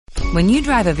When you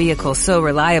drive a vehicle so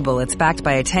reliable it's backed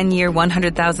by a 10-year,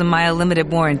 100,000-mile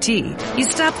limited warranty, you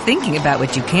stop thinking about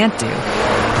what you can't do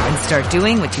and start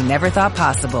doing what you never thought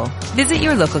possible. Visit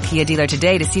your local Kia dealer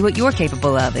today to see what you're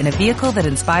capable of in a vehicle that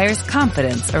inspires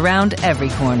confidence around every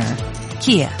corner.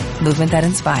 Kia, movement that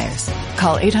inspires.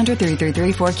 Call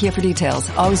 800-3334-KIA for details.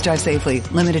 Always drive safely.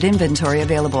 Limited inventory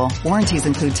available. Warranties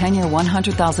include 10-year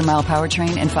 100,000-mile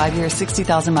powertrain and 5-year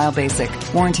 60,000-mile basic.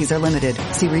 Warranties are limited.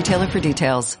 See retailer for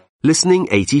details. Listening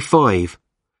 85.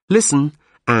 Listen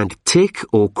and tick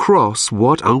or cross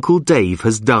what Uncle Dave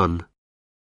has done.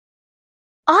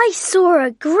 I saw a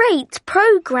great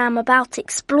program about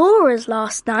explorers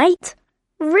last night.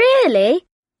 Really?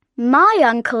 My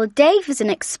Uncle Dave is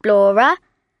an explorer.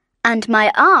 And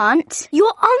my aunt...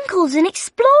 Your uncle's an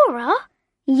explorer?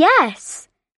 Yes.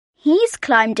 He's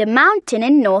climbed a mountain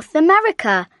in North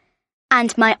America.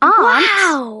 And my aunt...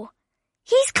 Wow!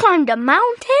 He's climbed a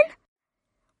mountain?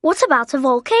 What about a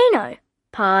volcano?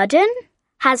 Pardon?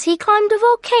 Has he climbed a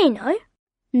volcano?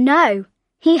 No,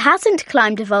 he hasn't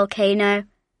climbed a volcano.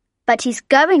 But he's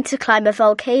going to climb a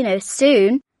volcano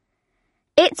soon.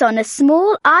 It's on a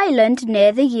small island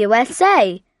near the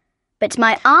USA. But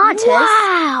my aunt has...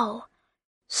 Wow!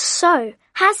 So,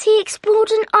 has he explored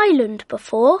an island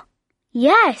before?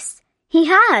 Yes, he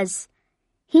has.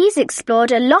 He's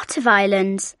explored a lot of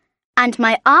islands. And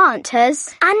my aunt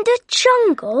has... And a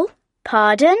jungle?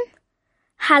 Pardon?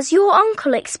 Has your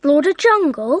uncle explored a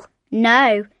jungle?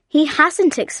 No, he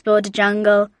hasn't explored a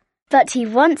jungle. But he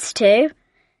wants to.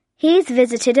 He's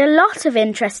visited a lot of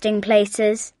interesting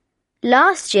places.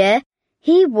 Last year,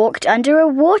 he walked under a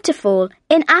waterfall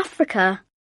in Africa.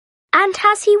 And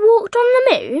has he walked on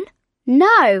the moon?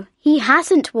 No, he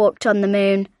hasn't walked on the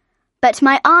moon. But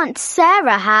my Aunt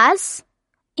Sarah has.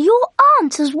 Your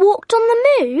aunt has walked on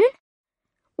the moon?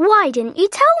 Why didn't you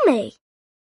tell me?